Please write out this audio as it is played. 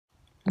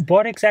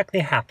What exactly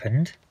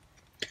happened?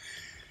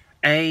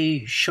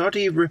 A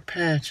shoddy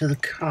repair to the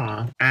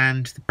car,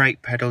 and the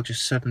brake pedal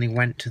just suddenly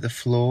went to the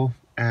floor,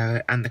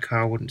 and the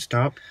car wouldn't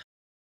stop.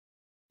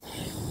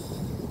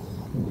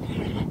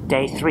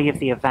 Day 3 of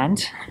the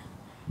event.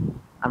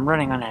 I'm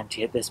running on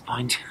empty at this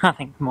point. I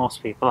think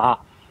most people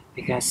are,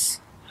 because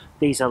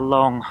these are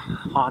long,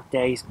 hard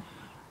days,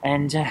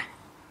 and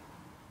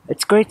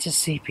it's great to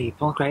see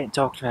people, great to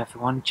talk to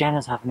everyone.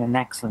 Jenna's having an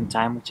excellent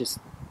time, which is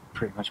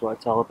pretty much what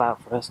it's all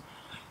about for us.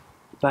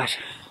 But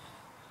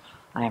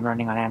I am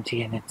running on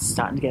empty, and it's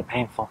starting to get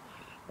painful.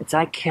 It's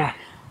like,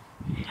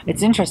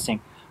 it's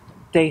interesting.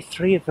 Day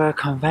 3 of a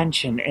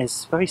convention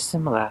is very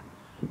similar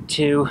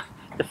to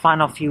the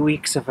final few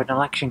weeks of an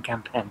election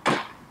campaign.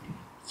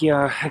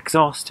 You're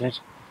exhausted,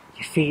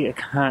 your feet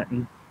are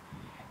hurting,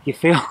 you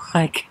feel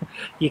like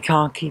you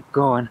can't keep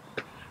going,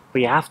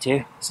 but you have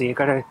to, so you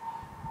gotta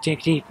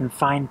dig deep and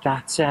find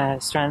that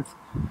strength,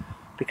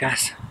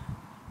 because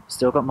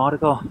still got more to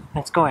go.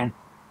 Let's go in.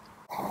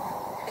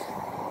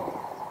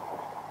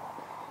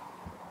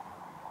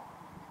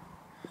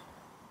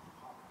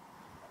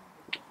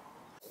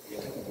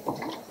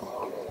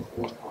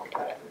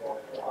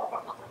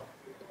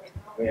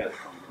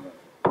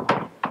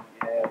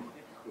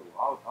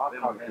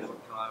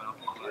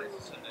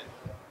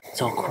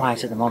 It's all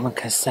quiet at the moment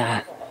because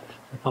the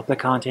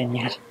public aren't in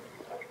yet.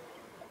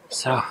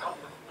 So,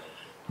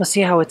 we'll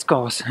see how it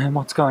goes and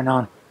what's going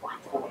on.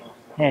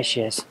 There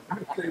she is.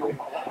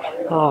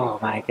 Oh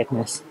my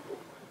goodness.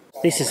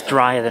 This is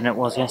drier than it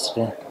was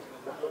yesterday.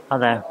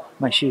 Although,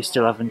 my shoes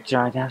still haven't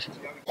dried out.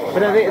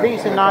 But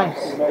these are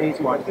nice, these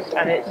ones,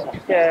 and it's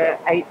just a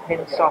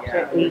 8-pin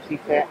socket, easy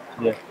fit.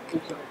 Yeah.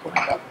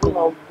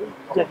 So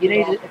if you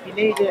need a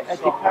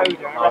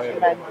decoder, I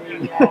recommend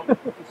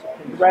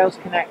the Rails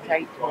Connect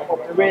 8.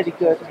 They're really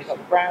good, and they've got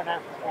the brown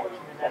out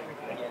protection and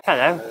everything.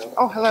 Hello.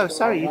 Oh, hello.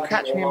 Sorry, you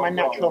catch me in my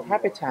natural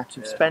habitat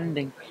of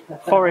spending.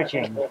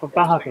 Foraging for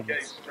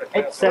bargains.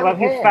 It's So still have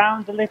you here.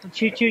 found the little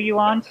choo-choo you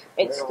want?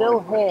 It's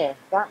still here.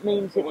 That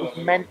means it was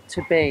meant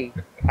to be,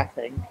 I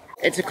think.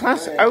 It's a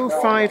Class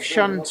 05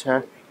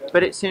 shunter,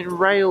 but it's in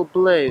rail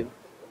blue.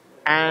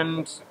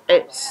 And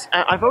it's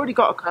I've already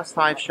got a Class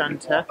 5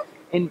 shunter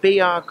in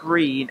BR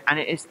green, and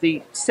it is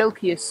the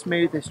silkiest,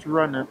 smoothest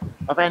runner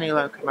of any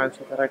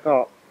locomotive that I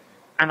got.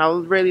 And I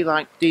really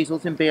like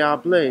diesels in BR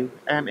blue.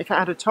 If it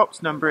had a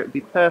tops number, it would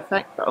be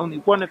perfect, but only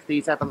one of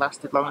these ever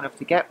lasted long enough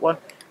to get one,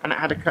 and it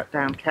had a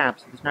cut-down cab,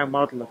 so there's no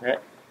model of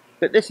it.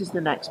 But this is the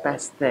next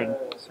best thing,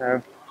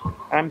 so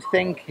I'm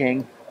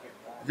thinking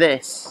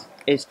this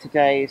is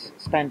today's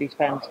spendy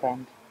spend.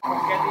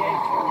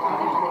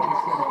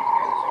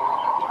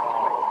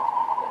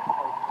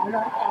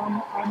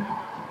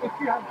 If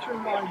you have two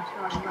lines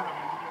going round,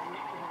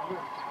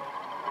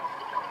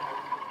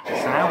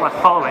 So now we're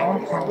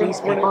following these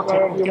people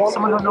to give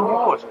someone an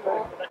award.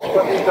 We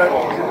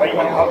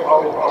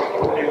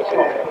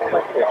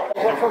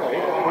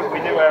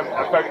do a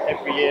vote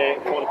every year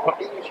for the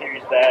public to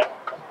choose their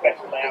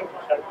best layout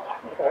show.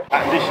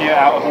 And this year,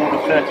 out of all the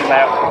 30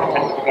 layouts that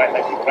attended the Great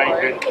Lakes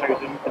Parade, we've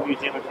chosen the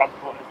Museum of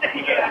Transport as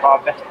the our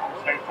best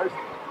show process,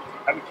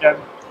 which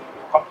is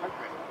quite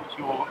appropriate. It's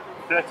your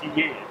 30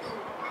 years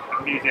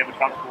of Museum of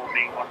Transport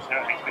being on show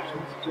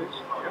exhibitions.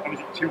 And was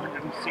it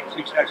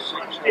 260 shows?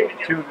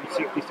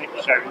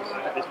 266 shows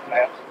that this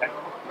layout attended.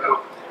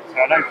 So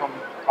I know from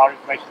our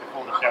information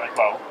before the show as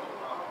well,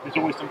 there's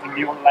always something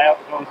new on the layout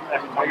as well, isn't there?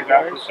 Every time you go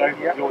out to the show,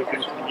 there's always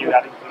going to be something new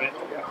adding to it,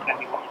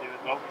 extending what you do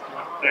as well.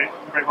 So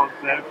very well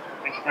deserved.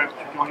 Thank you very much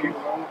for joining us.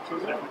 So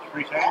much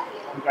appreciated.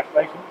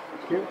 Congratulations.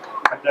 Thank you.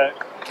 And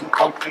look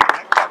forward to seeing you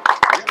next time.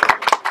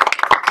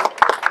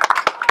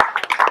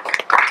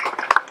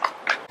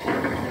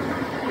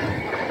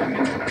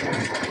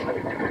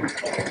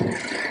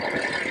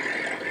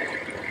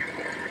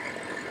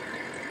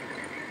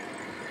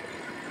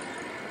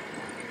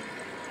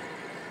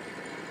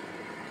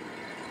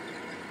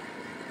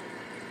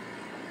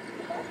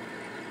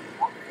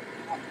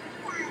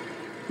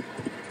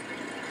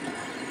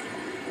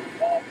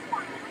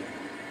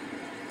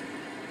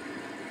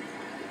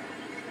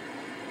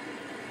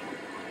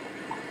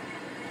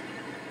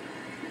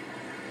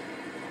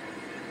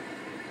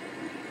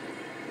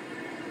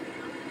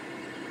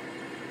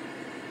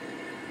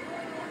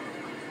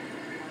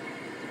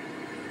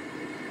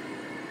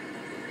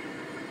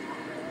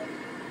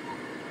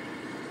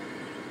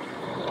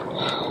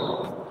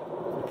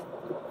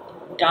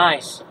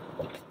 Guys,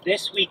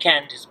 this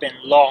weekend has been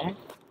long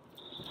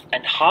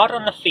and hard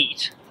on the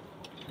feet,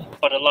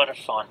 but a lot of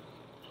fun.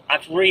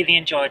 I've really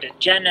enjoyed it.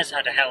 Jen has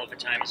had a hell of a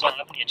time as well,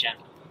 haven't you, Jen?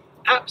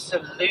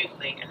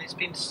 Absolutely, and it's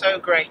been so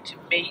great to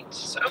meet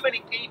so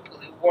many people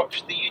who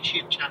watch the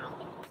YouTube channel.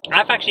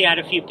 I've actually had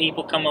a few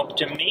people come up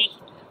to me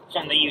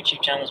from the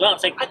YouTube channel as well.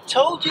 It's like, I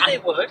told you they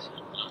would.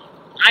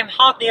 I'm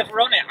hardly ever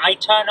on it. I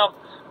turn up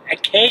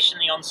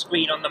occasionally on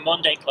screen on the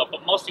Monday Club,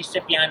 but mostly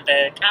sit behind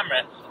the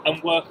camera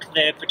and work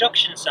the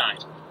production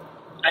side.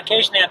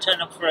 Occasionally I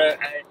turn up for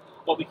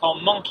what we call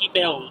monkey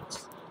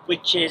builds,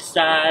 which is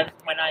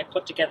when I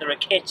put together a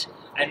kit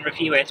and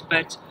review it,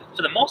 but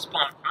for the most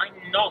part,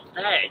 I'm not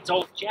there. It's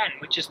all Jen,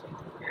 which is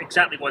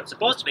exactly what it's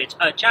supposed to be. It's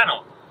her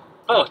channel.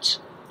 But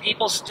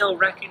people still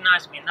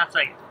recognise me, and that's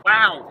like,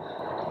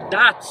 wow,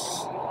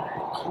 that's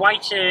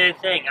quite a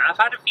thing. I've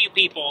had a few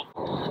people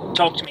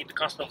talk to me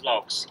because of the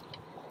vlogs.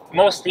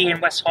 Mostly in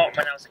West Horton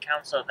when I was a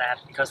councillor there,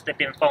 because they've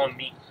been following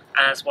me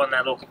as one of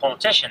their local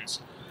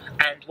politicians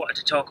and wanted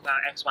to talk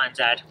about X, Y and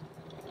Z.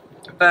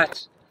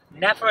 But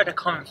never at a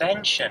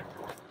convention,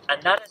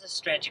 and that is a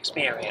strange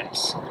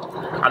experience.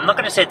 I'm not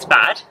going to say it's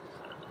bad,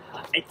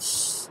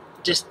 it's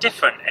just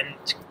different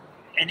and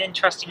an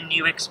interesting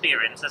new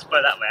experience, let's put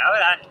it that way.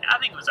 I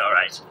think it was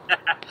alright.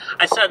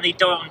 I certainly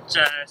don't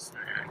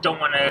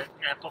want to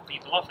put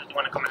people off if they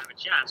want to come and have a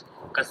chat,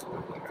 because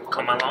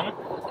come along,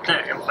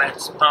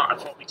 it's part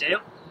of what we do,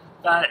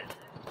 but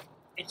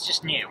it's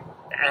just new,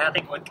 and I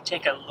think it would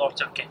take a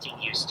lot of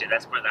getting used to,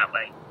 let's put it that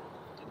way.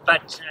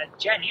 But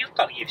Jen, you've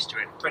got used to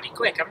it pretty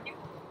quick, haven't you?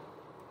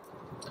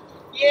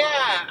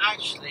 Yeah,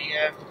 actually,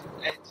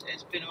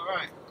 it's been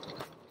alright.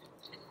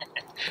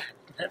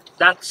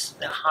 That's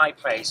high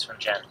praise from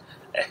Jen.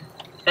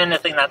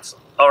 Anything that's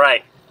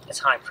alright is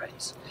high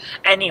praise.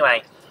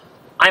 Anyway,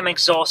 I'm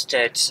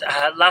exhausted.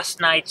 Last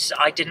night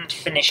I didn't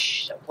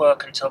finish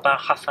work until about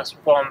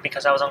 1:30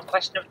 because I was on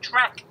Question of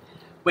Trek,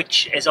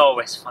 which is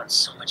always fun.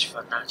 So much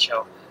fun, that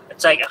show.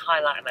 It's like a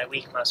highlight of my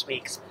week most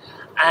weeks.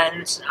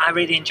 And I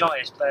really enjoy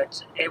it,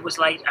 but it was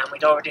late and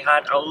we'd already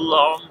had a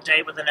long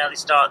day with an early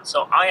start,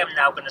 so I am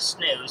now going to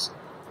snooze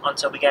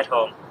until we get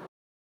home.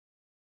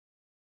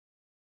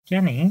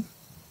 Jenny?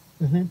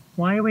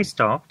 Why are we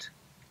stopped?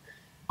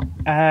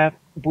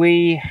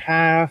 We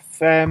have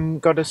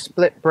got a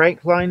split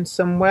brake line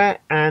somewhere,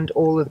 and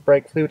all of the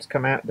brake fluids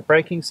come out of the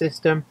braking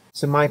system,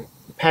 so my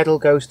pedal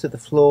goes to the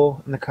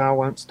floor and the car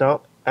won't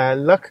stop.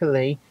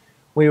 Luckily,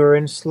 we were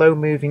in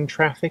slow-moving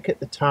traffic at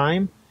the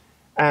time,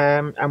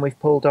 and we've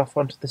pulled off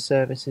onto the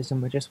services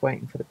and we're just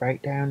waiting for the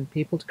breakdown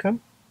people to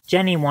come.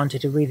 Jenny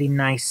wanted a really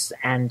nice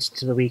end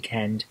to the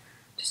weekend,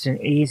 just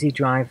an easy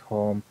drive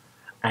home,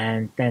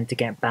 and then to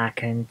get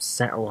back and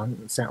settle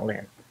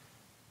in.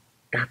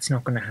 That's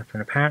not going to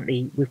happen.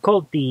 Apparently, we've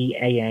called the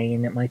AA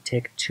and it might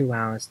take 2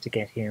 hours to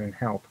get here and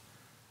help.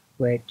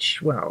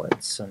 Which, well,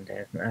 it's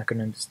Sunday, I can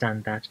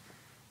understand that.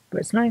 But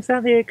it's not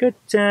exactly a good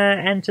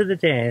end to the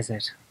day, is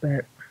it?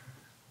 But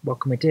what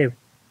can we do?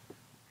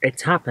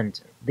 It's happened.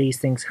 These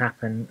things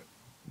happen.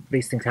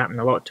 These things happen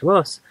a lot to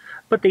us,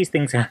 but these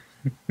things happen.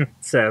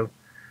 So,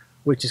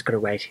 we've just got to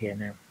wait here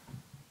now.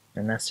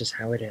 And that's just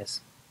how it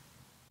is.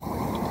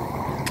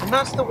 And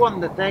that's the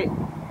one that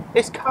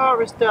this car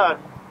has done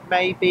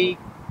maybe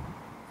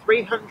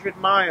 300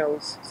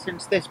 miles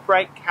since this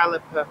brake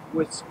caliper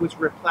was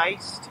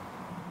replaced,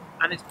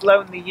 and it's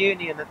blown the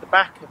union at the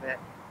back of it,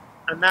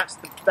 and that's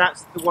the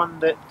one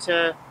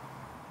that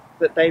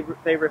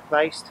they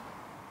replaced.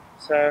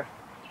 So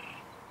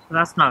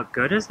that's not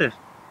good, is it?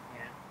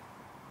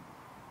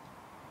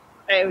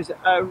 Yeah. It was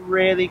a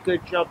really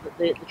good job that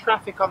the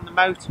traffic on the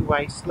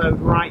motorway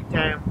slowed right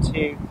down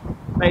to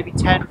maybe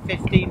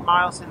 10-15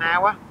 miles an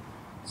hour.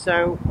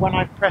 So when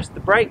I pressed the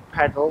brake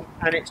pedal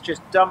and it's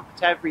just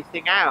dumped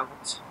everything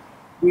out,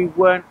 we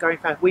weren't going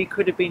fast. We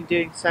could have been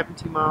doing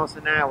 70 miles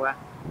an hour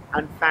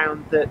and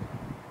found that,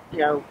 you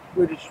know,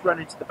 we'd have just run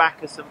into the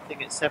back of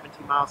something at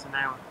 70 miles an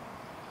hour.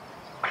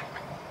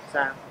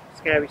 So,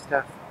 scary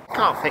stuff.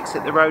 Can't fix it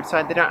at the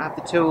roadside. They don't have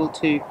the tool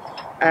to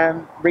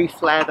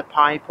reflare the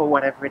pipe or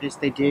whatever it is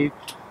they do.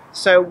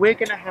 So we're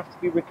going to have to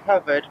be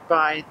recovered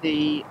by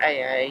the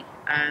AA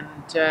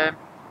and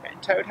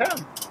getting towed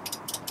home.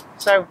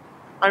 So,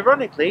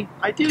 ironically,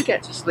 I do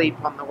get to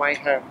sleep on the way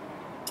home.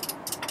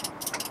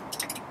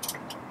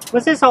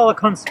 Was this all a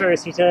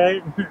conspiracy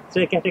to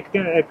get a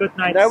good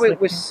night's sleep? No, it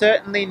was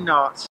certainly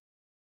not.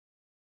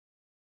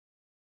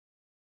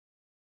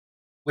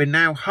 We're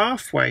now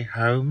halfway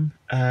home.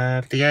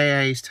 The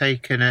AA's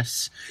taken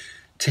us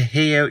to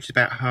here, which is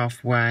about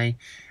halfway.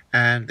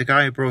 The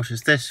guy who brought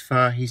us this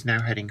far, he's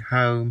now heading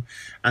home.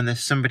 And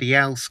there's somebody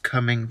else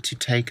coming to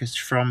take us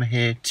from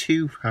here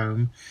to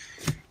home.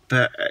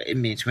 But it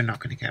means we're not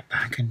going to get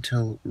back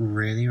until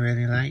really,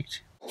 really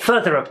late.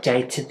 Further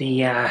update to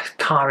the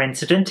car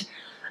incident.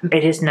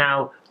 It is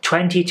now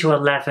 20 to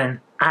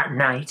 11 at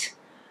night,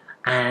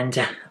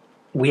 and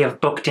we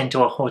have booked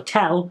into a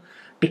hotel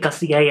because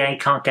the AA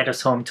can't get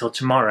us home till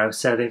tomorrow,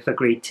 so they've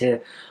agreed to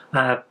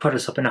put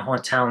us up in a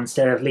hotel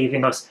instead of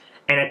leaving us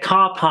in a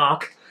car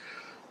park.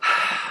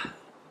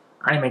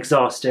 I'm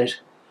exhausted.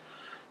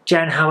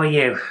 Jen, how are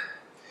you?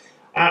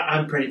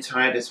 I'm pretty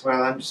tired as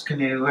well. I'm just going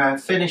to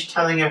finish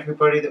telling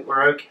everybody that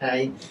we're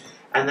okay,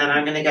 and then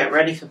I'm going to get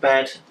ready for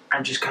bed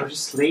and just go to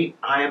sleep.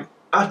 I am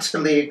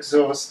utterly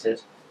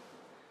exhausted.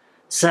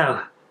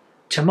 So,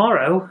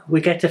 tomorrow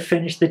we get to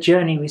finish the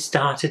journey we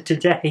started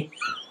today.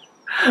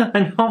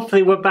 And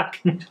hopefully we're back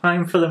in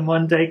time for the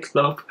Monday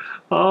Club.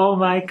 Oh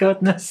my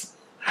goodness.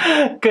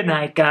 Good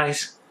night,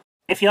 guys.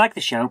 If you like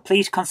the show,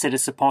 please consider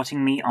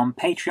supporting me on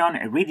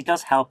Patreon. It really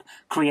does help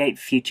create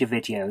future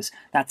videos.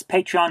 That's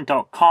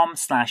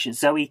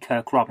patreon.com/Zoe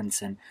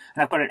Kirk-Robinson.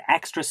 And I've got an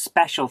extra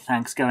special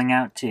thanks going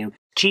out to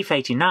Chief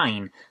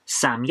 89,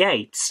 Sam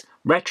Yates,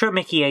 Retro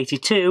Mickey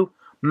 82,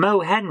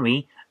 Mo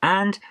Henry,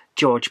 and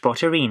George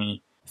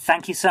Botterini.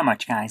 Thank you so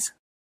much, guys.